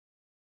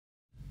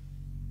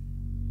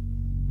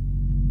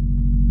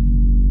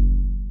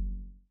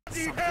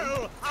bloody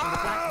hell!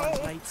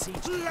 Ow!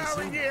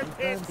 Plowing ear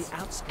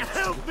pits!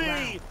 Help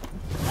me!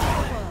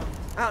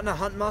 Out on a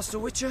hunt, Master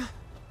Witcher?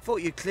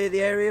 Thought you'd clear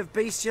the area of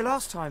beasts your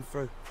last time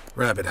through.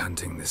 Rabbit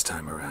hunting this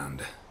time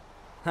around.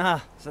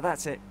 Ah, so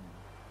that's it.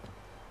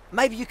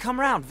 Maybe you come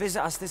round,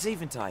 visit us this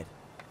eventide.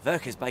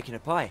 Verka's baking a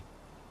pie.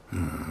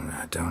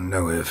 I don't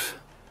know if...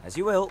 As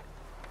you will.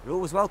 You're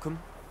always welcome.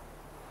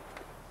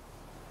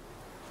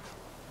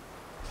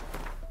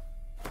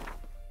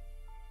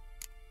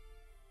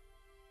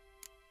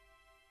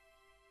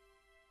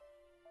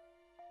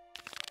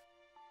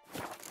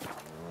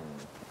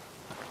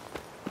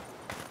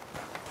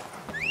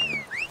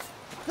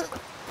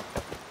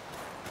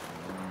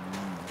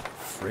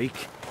 Freak.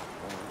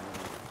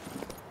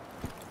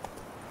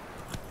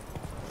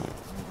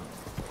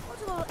 What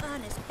do old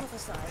Ernest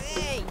prophesy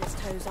when his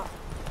toes up?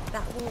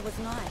 That war was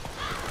nigh.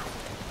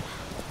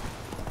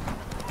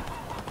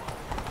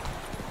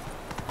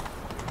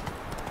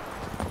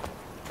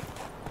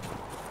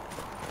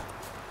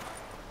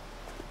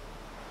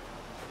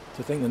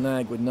 To think the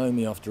nag would know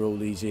me after all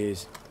these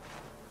years.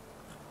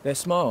 They're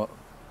smart,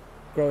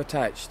 grow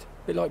attached,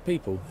 a bit like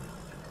people.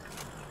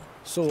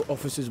 Saw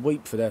officers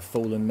weep for their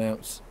fallen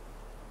mounts,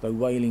 though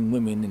wailing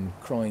women and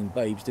crying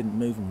babes didn't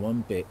move them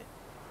one bit.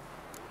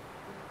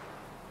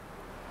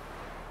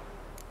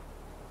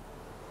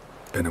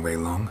 Been away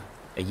long?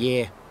 A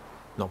year.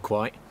 Not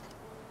quite.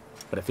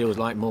 But it feels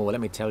like more,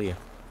 let me tell you.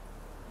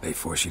 They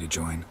force you to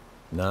join?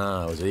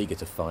 Nah, I was eager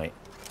to fight.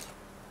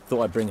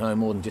 Thought I'd bring home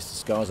more than just the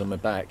scars on my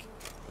back.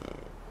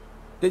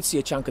 Did see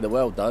a chunk of the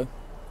world, though.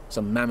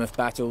 Some mammoth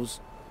battles,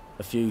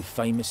 a few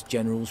famous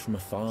generals from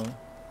afar,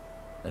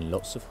 and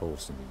lots of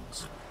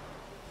horsens.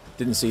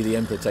 Didn't see the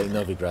Emperor take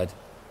Novigrad,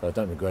 but I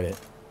don't regret it.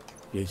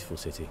 Beautiful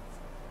city.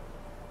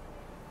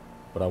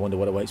 But I wonder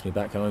what awaits me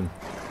back home.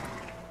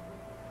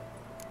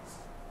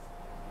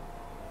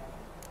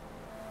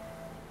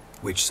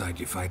 Which side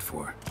you fight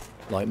for?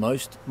 Like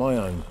most, my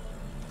own.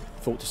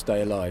 Fought to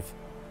stay alive.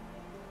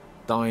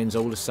 Dying's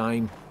all the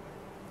same.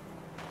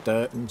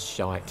 Dirt and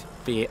shite,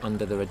 be it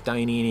under the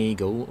Redanian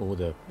Eagle or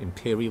the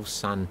Imperial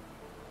Sun.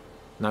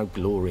 No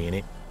glory in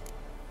it.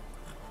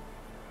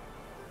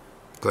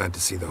 Glad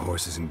to see the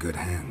horses in good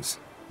hands.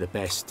 The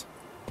best.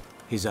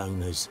 His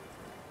owners.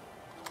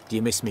 Do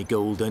you miss me,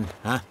 Golden,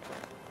 huh?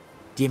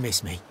 Do you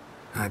miss me?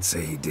 I'd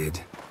say he did.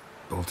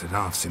 Bolted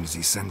off soon as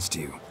he sensed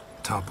you.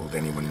 Toppled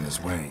anyone in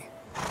his way.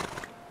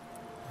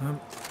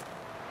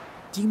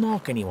 Do you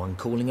mark anyone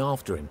calling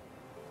after him?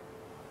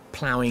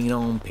 Ploughing in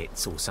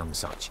armpits or some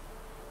such?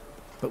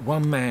 But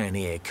one man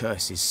here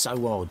curses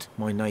so odd,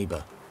 my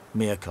neighbour,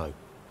 Mirko.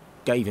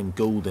 Gave him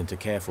Golden to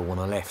care for when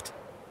I left.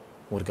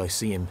 Or to go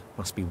see him,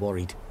 must be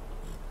worried.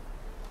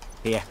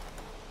 Here.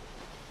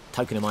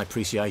 Token of my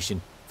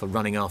appreciation for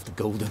running after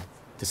Golden,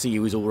 to see he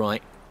was all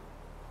right.